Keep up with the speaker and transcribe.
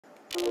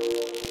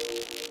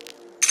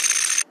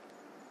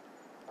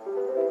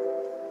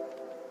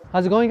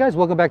How's it going, guys?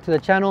 Welcome back to the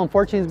channel.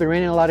 Unfortunately, it's been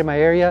raining a lot in my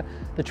area.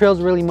 The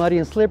trail's really muddy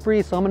and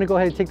slippery, so I'm gonna go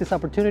ahead and take this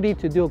opportunity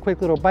to do a quick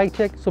little bike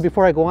check. So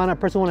before I go on, I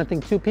personally want to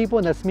thank two people,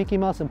 and that's Mickey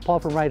Mouse and Paul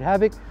from Ride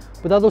Havoc.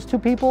 Without those two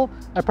people,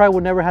 I probably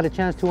would never had a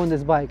chance to own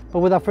this bike. But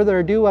without further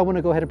ado, I want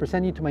to go ahead and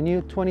present you to my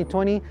new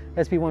 2020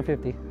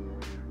 SB150.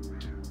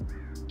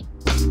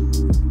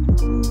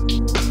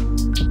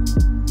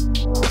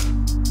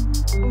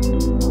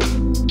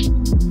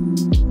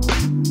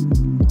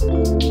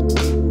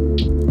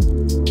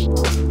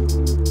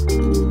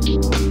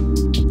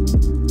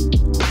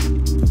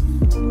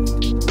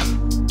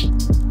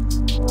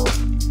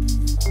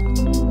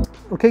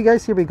 Okay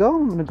guys, here we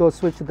go. I'm gonna go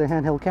switch to the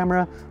handheld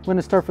camera. I'm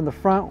gonna start from the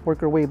front,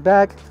 work our way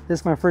back. This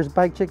is my first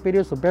bike check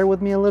video, so bear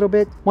with me a little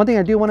bit. One thing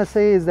I do wanna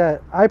say is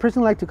that I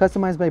personally like to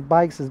customize my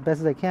bikes as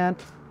best as I can,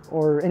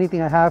 or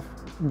anything I have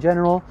in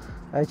general.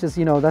 It's just,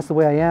 you know, that's the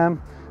way I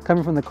am.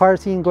 Coming from the car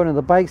scene, going to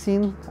the bike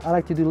scene, I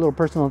like to do little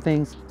personal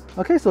things.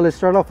 Okay, so let's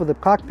start off with the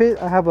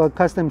cockpit. I have a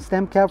custom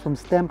stem cap from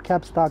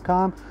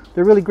stemcaps.com.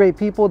 They're really great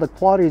people. The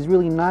quality is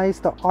really nice.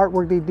 The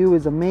artwork they do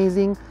is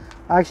amazing.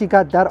 I actually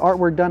got that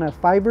artwork done at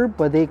Fiverr,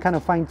 but they kind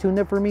of fine-tuned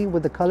it for me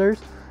with the colors.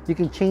 You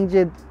can change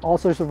it, all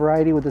sorts of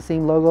variety with the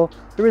same logo.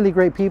 They're really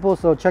great people,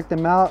 so check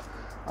them out.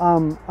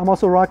 I'm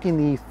also rocking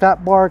the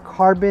Fat Bar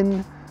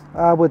Carbon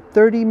with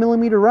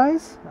 30mm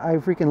rise. I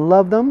freaking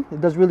love them. It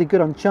does really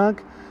good on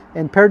chunk.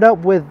 And paired up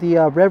with the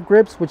Rev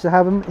Grips, which I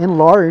have them in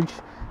large.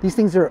 These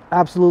things are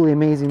absolutely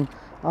amazing.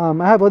 I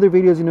have other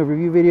videos, you know,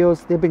 review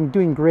videos. They've been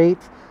doing great.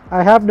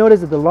 I have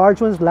noticed that the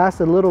large ones last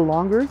a little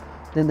longer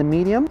than the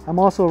medium. I'm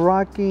also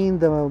rocking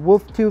the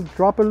wolf tooth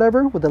dropper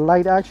lever with the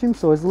light action,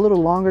 so it's a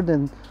little longer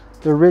than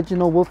the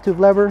original wolf tooth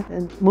lever.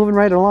 And moving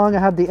right along, I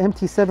have the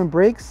MT7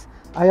 brakes.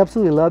 I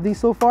absolutely love these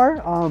so far.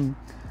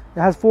 It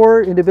has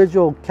 4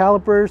 individual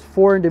calipers,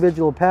 4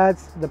 individual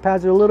pads. The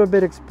pads are a little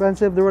bit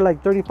expensive. They were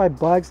like 35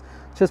 bucks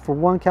just for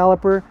one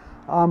caliper.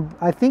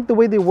 I think the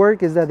way they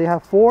work is that they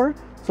have 4,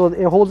 so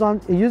it holds on,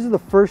 it uses the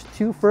first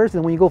 2 first,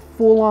 and when you go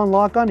full on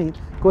lock on it,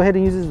 go ahead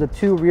and uses the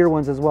 2 rear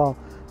ones as well.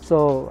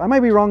 So I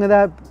might be wrong with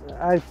that.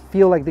 I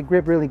feel like they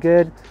grip really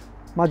good.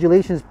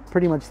 Modulation is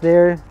pretty much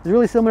there. It's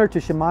really similar to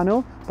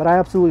Shimano, but I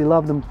absolutely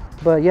love them.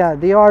 But yeah,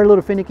 they are a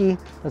little finicky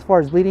as far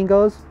as bleeding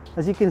goes.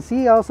 As you can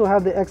see, I also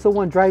have the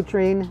XO1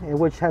 drivetrain,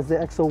 which has the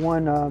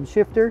XO1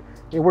 shifter.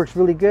 It works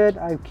really good.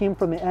 I came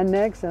from the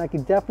NX, and I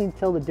can definitely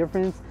tell the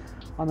difference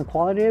on the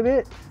quality of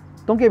it.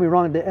 Don't get me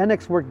wrong, the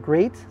NX worked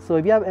great. So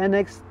if you have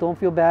NX, don't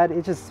feel bad.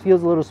 It just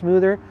feels a little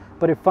smoother,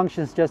 but it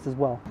functions just as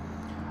well.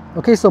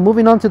 Okay, so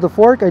moving on to the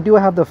fork, I do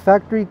have the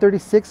factory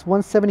 36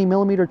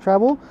 170mm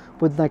travel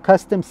with my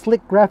custom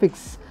slick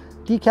graphics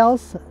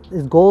decals.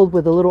 It's gold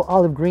with a little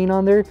olive green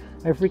on there.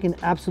 I freaking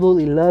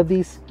absolutely love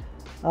these.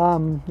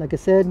 Like I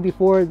said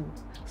before,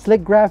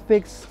 slick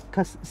graphics,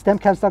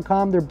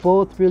 stemcaps.com, they're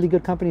both really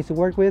good companies to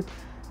work with.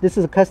 This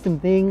is a custom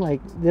thing,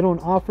 like they don't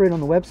offer it on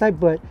the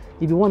website, but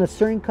if you want a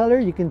certain color,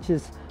 you can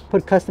just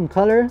put custom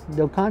color.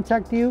 They'll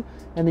contact you,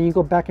 and then you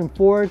go back and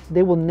forth.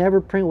 They will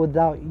never print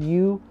without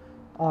you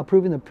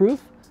proving the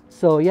proof.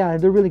 So yeah,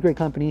 they're a really great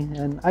company,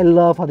 and I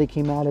love how they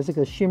came out. It's like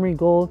a shimmery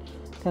gold,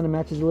 kind of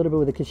matches a little bit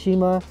with the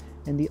Kashima,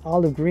 and the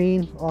olive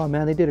green. Oh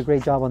man, they did a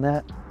great job on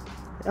that.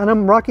 And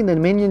I'm rocking the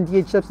Minion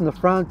DHFs in the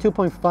front,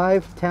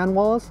 2.5 tan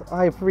walls.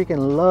 I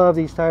freaking love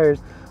these tires.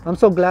 I'm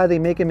so glad they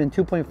make them in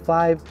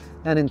 2.5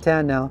 and in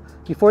tan now.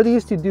 Before they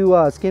used to do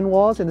skin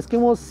walls, and the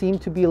skin walls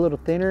seemed to be a little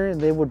thinner,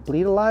 and they would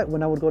bleed a lot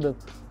when I would go to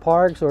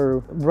parks or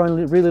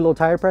run really low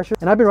tire pressure.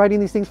 And I've been riding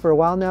these things for a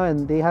while now,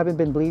 and they haven't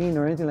been bleeding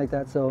or anything like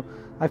that. So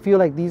I feel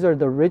like these are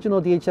the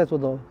original DHFs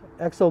with the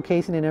XO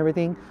casing and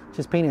everything,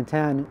 just painted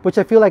tan, which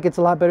I feel like it's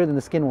a lot better than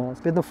the skin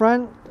walls. In the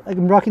front,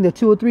 I'm rocking the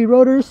 203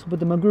 rotors with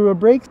the Magura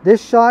brakes.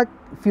 This shock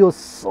feels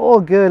so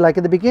good. Like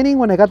at the beginning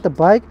when I got the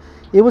bike,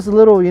 it was a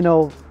little, you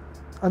know,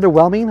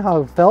 underwhelming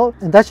how it felt,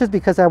 and that's just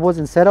because I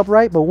wasn't set up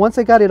right. But once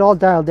I got it all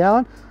dialed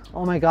down,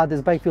 oh my god,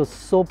 this bike feels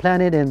so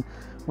planted, and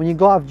when you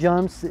go off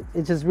jumps,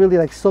 it just really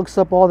like soaks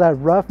up all that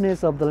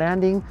roughness of the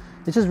landing.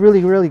 It's just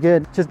really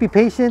good. Just be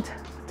patient,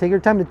 take your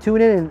time to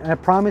tune it, and I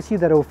promise you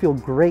that it will feel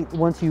great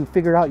once you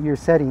figure out your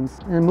settings.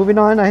 And moving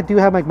on, I do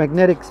have my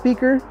magnetic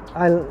speaker.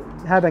 I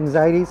have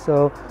anxiety,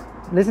 so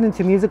listening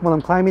to music while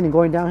I'm climbing and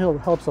going downhill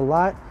helps a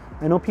lot.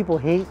 I know people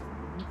hate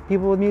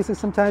people with music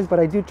sometimes, but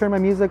I do turn my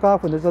music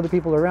off when there's other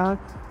people around,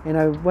 and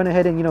I went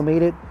ahead and, you know,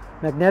 made it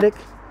magnetic,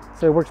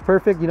 so it works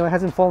perfect. You know, it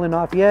hasn't fallen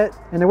off yet,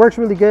 and it works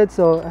really good,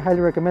 so I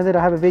highly recommend it.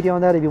 I have a video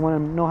on that if you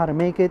want to know how to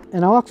make it.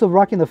 And I'm also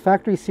rocking the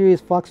factory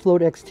series Fox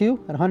Float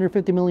X2 at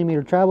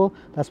 150mm travel.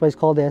 That's why it's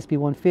called the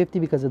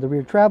SB150, because of the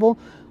rear travel.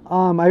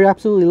 I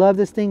absolutely love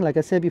this thing. Like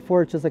I said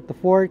before, it's just like the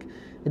fork.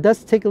 It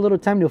does take a little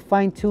time to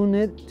fine tune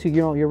it to,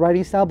 you know, your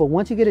riding style, but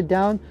once you get it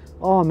down,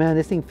 oh man,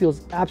 this thing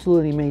feels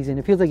absolutely amazing.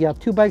 It feels like you have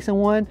 2 bikes in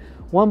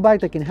one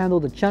bike that can handle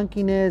the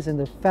chunkiness and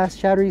the fast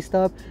chattery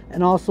stuff,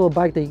 and also a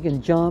bike that you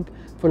can jump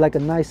for like a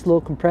nice slow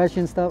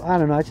compression stuff. I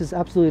don't know, I just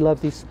absolutely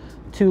love these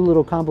two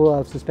little combo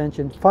of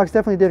suspension. Fox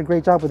definitely did a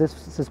great job with this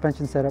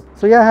suspension setup.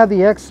 So yeah, I have the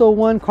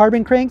XO1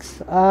 carbon cranks.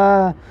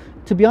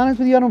 To be honest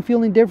with you, I don't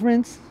feel any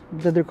difference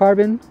that they're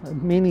carbon,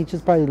 mainly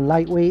just probably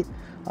lightweight.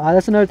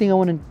 That's another thing I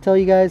want to tell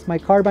you guys. My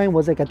carbine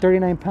was like at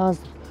 39 pounds,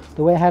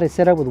 the way I had it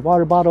set up with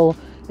water bottle,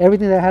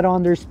 everything that I had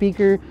on their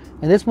speaker.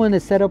 And this one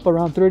is set up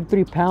around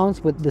 33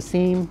 pounds with the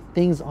same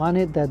things on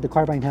it that the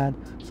carbine had.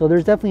 So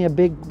there's definitely a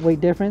big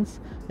weight difference.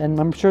 And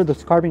I'm sure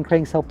those carbon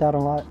cranks helped out a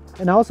lot.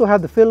 And I also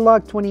have the Fiddle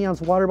Lock 20-ounce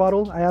water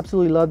bottle. I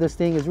absolutely love this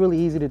thing. It's really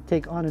easy to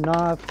take on and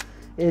off.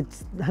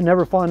 It's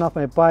never fallen off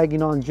my bike, you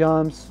know, on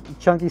jumps,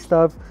 chunky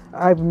stuff.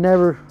 I've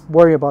never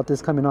worried about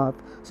this coming off.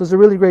 So it's a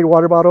really great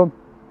water bottle.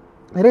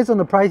 It is on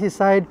the pricey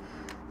side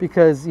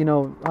because, you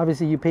know,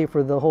 obviously you pay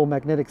for the whole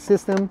magnetic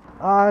system.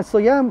 So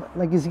yeah,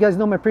 like as you guys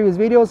know my previous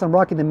videos, I'm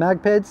rocking the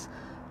mag peds.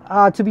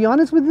 To be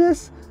honest with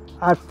this,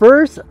 at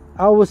first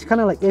I was kind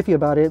of like iffy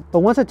about it, but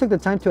once I took the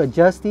time to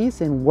adjust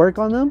these and work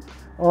on them,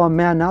 oh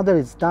man, now that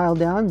it's dialed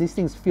down, these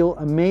things feel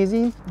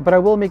amazing. But I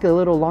will make a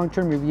little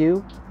long-term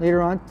review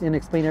later on and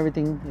explain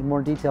everything in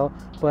more detail.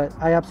 But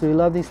I absolutely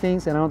love these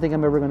things, and I don't think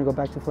I'm ever going to go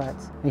back to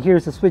flats. And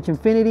here's the Switch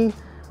Infinity.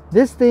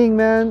 This thing,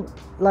 man,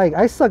 like,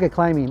 I suck at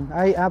climbing.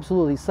 I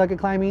absolutely suck at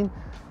climbing,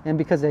 and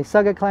because I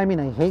suck at climbing,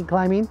 I hate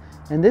climbing.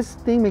 And this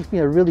thing makes me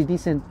a really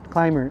decent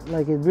climber.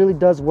 Like, it really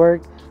does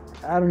work.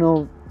 I don't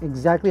know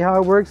exactly how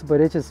it works,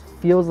 but it just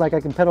feels like I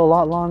can pedal a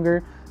lot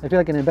longer. I feel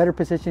like I'm in a better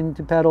position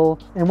to pedal.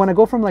 And when I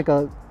go from like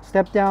a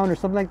step down or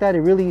something like that,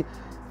 it really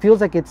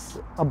feels like it's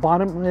a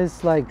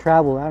bottomless like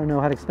travel. I don't know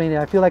how to explain it.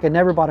 I feel like I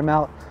never bottom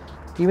out.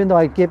 Even though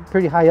I get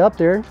pretty high up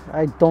there,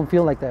 I don't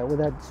feel like that with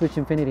that Switch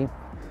Infinity.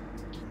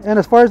 And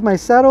as far as my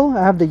saddle,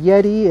 I have the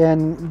Yeti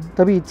and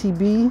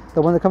WTB,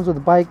 the one that comes with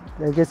the bike.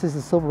 I guess this is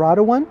the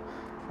Silverado one.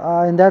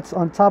 And that's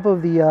on top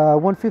of the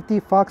 150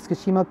 Fox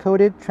Kashima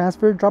coated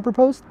transfer dropper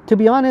post. To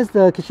be honest,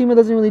 the Kashima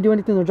doesn't really do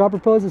anything to the dropper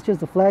post. It's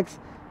just a flex.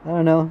 I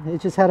don't know,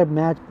 it just had a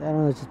match. I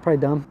don't know, it's just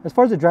probably dumb. As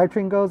far as the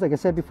drivetrain goes, like I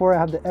said before, I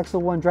have the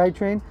XO1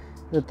 drivetrain,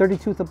 the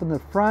 32th up in the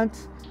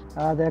front,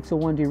 the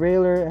XO1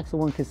 derailleur,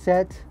 XO1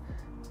 cassette.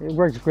 It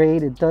works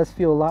great. It does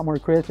feel a lot more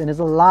crisp, and it's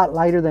a lot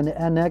lighter than the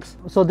NX.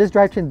 So this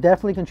drivetrain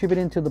definitely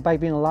contributed to the bike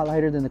being a lot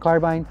lighter than the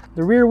carbine.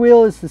 The rear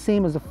wheel is the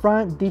same as the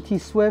front, DT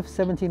Swift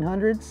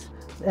 1700s,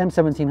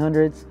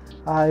 M1700s.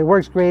 It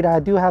works great. I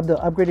do have the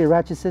upgraded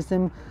ratchet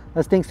system.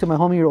 That's thanks to my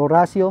homie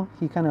Horacio.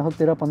 He kind of hooked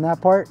it up on that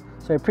part.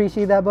 So I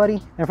appreciate that,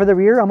 buddy. And for the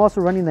rear, I'm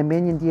also running the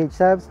Minion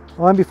DH7s.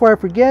 Oh, and before I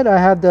forget, I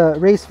have the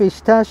Race Face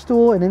Tash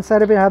tool, and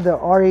inside of it I have the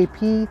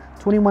RAP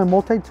 21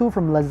 multi-tool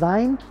from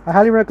Lazine. I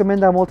highly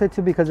recommend that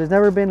multi-tool because there's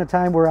never been a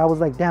time where I was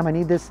like, damn, I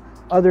need this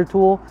other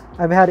tool.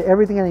 I've had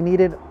everything I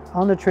needed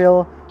on the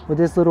trail with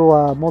this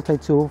little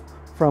multi-tool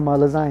from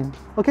Lazine.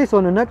 Okay, so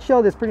in a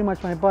nutshell, that's pretty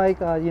much my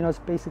bike. You know, it's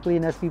basically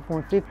an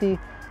SB150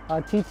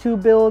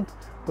 T2 build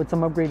with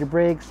some upgraded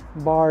brakes,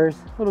 bars,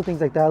 little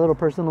things like that, little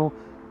personal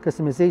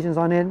customizations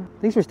on it.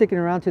 Thanks for sticking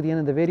around to the end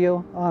of the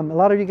video. A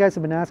lot of you guys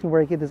have been asking where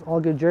I get this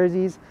All Good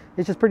jerseys.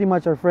 It's just pretty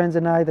much our friends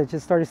and I that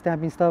just started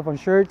stamping stuff on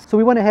shirts. So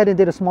we went ahead and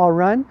did a small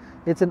run.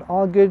 It's an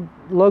All Good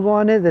logo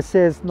on it that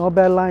says no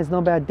bad lines,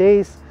 no bad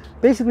days.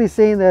 Basically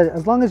saying that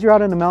as long as you're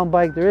out on a mountain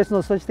bike, there is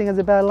no such thing as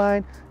a bad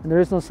line and there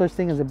is no such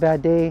thing as a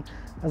bad day.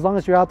 As long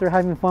as you're out there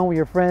having fun with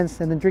your friends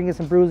and then drinking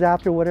some brews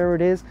after, whatever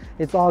it is,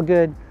 it's all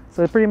good.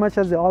 So it pretty much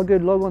has the All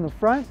Good logo on the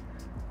front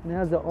and it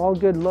has the All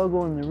Good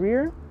logo in the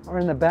rear or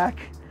in the back.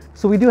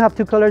 So we do have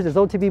two colors. There's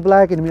OTB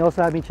black and we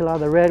also have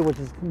Michelada red, which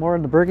is more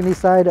on the burgundy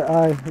side.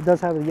 It does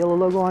have a yellow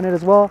logo on it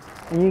as well,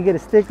 and you get a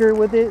sticker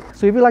with it.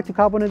 So if you'd like to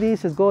cop one of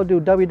these, just go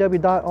to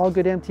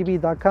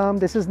www.allgoodmtb.com.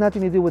 This has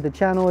nothing to do with the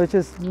channel. It's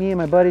just me and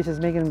my buddies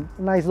just making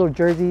nice little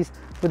jerseys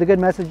with a good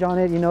message on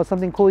it, you know,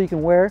 something cool you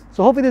can wear.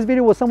 So hopefully this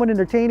video was somewhat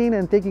entertaining,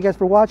 and thank you guys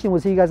for watching. We'll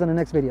see you guys on the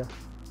next video.